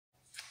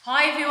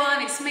Hi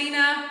everyone, it's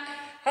Mena.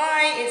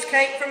 Hi, it's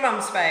Kate from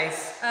Mum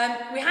Space.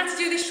 We had to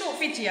do this short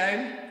video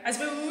as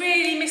we're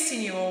really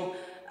missing you all.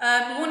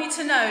 We want you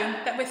to know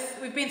that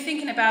we've been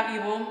thinking about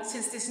you all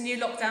since this new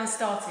lockdown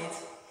started.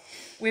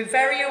 We're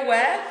very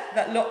aware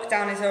that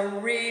lockdown is a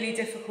really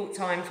difficult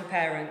time for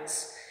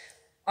parents,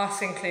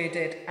 us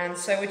included, and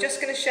so we're just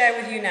going to share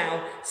with you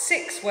now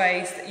 6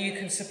 ways that you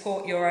can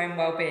support your own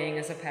well-being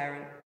as a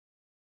parent.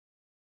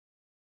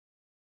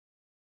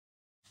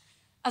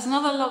 As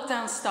another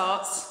lockdown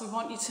starts, we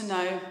want you to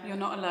know you're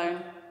not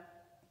alone.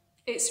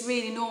 It's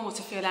really normal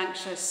to feel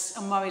anxious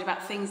and worried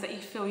about things that you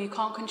feel you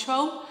can't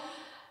control.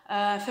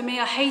 For me,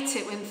 I hate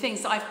it when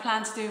things that I've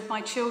planned to do with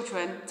my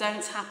children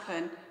don't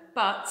happen,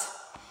 but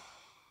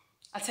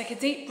I take a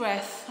deep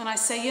breath and I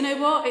say, you know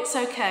what, it's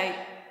okay.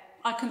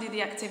 I can do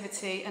the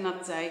activity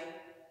another day.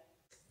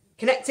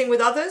 Connecting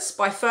with others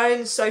by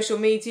phone, social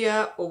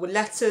media, or with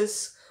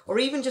letters, or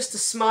even just a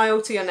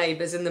smile to your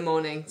neighbours in the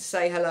morning to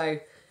say hello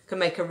can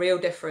make a real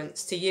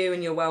difference to you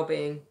and your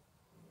well-being.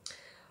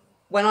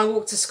 When I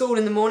walk to school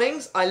in the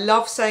mornings, I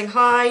love saying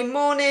hi,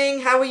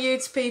 morning, how are you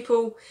to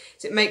people.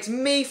 It makes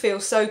me feel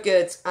so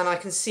good and I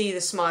can see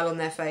the smile on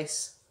their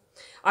face.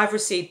 I've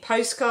received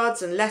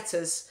postcards and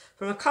letters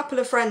from a couple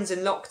of friends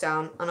in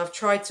lockdown and I've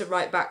tried to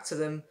write back to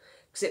them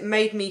because it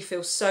made me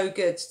feel so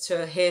good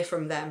to hear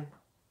from them.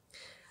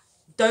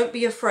 Don't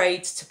be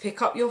afraid to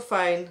pick up your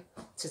phone,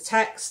 to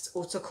text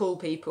or to call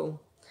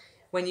people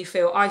when you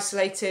feel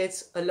isolated,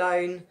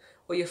 alone,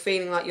 or you're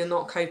feeling like you're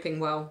not coping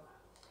well.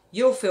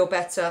 You'll feel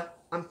better,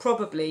 and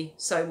probably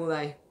so will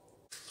they.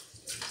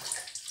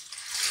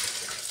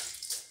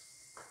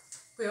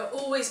 We are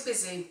always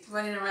busy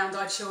running around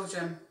our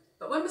children,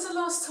 but when was the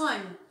last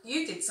time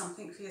you did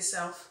something for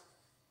yourself?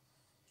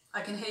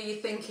 I can hear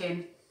you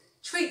thinking,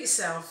 treat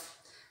yourself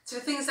to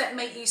the things that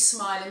make you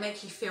smile and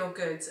make you feel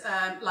good,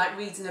 like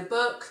reading a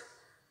book,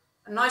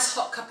 a nice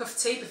hot cup of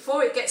tea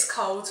before it gets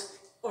cold,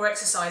 or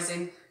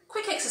exercising.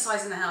 Quick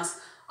exercise in the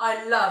house.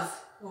 I love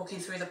walking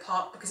through the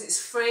park because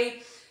it's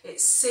free.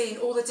 It's seeing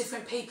all the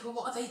different people.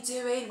 What are they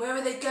doing? Where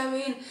are they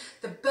going?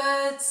 The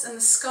birds and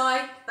the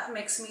sky. That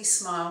makes me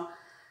smile.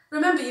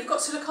 Remember, you've got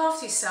to look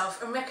after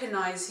yourself and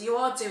recognise you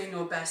are doing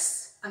your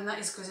best, and that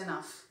is good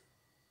enough.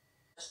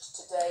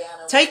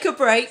 Take a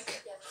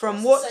break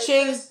from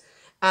watching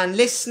and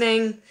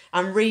listening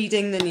and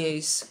reading the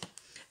news.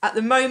 At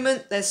the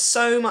moment, there's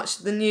so much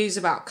the news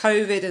about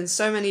COVID and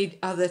so many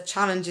other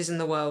challenges in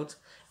the world.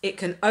 It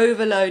can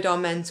overload our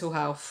mental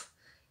health.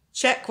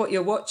 Check what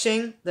you're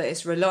watching, that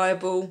it's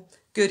reliable,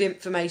 good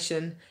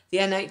information. The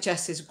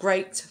NHS is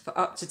great for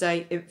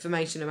up-to-date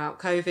information about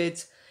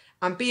COVID.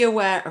 And be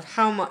aware of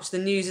how much the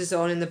news is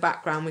on in the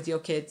background with your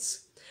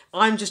kids.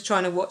 I'm just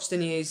trying to watch the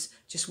news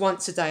just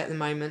once a day at the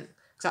moment,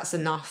 because that's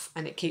enough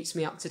and it keeps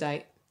me up to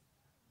date.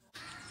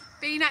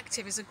 Being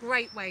active is a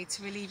great way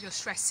to relieve your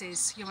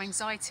stresses, your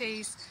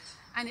anxieties,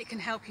 and it can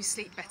help you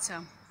sleep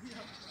better.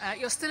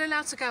 You're still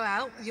allowed to go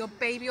out with your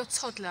baby or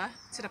toddler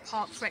to the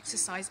park for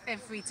exercise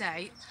every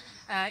day.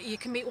 You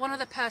can meet one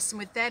other person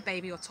with their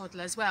baby or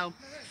toddler as well.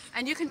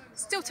 And you can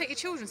still take your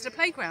children to the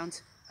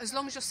playground as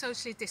long as you're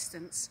socially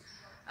distanced.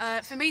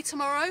 For me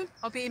tomorrow,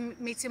 I'll be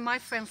meeting my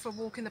friend for a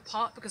walk in the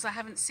park because I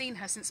haven't seen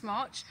her since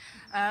March.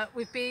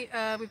 We've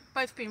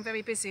both been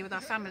very busy with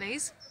our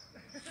families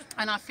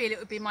and I feel it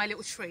would be my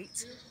little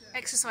treat.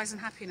 Exercise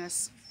and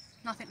happiness,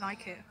 nothing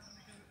like it.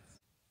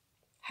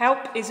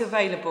 Help is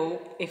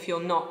available if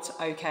you're not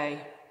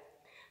okay.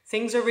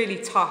 Things are really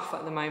tough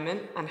at the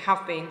moment and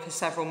have been for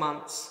several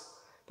months,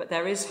 but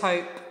there is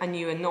hope and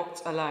you are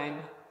not alone.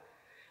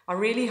 I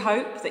really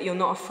hope that you're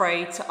not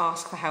afraid to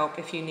ask for help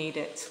if you need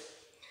it.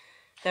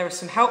 There are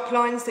some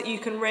helplines that you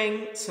can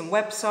ring, some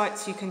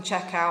websites you can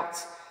check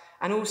out,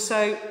 and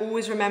also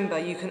always remember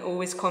you can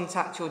always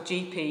contact your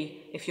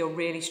GP if you're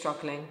really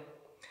struggling.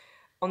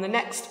 On the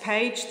next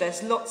page,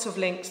 there's lots of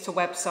links to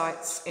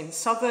websites in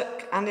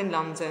Southwark and in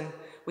London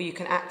where you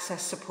can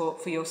access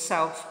support for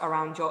yourself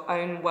around your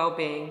own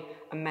well-being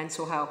and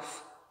mental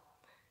health.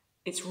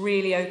 It's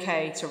really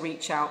okay to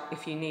reach out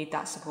if you need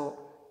that support.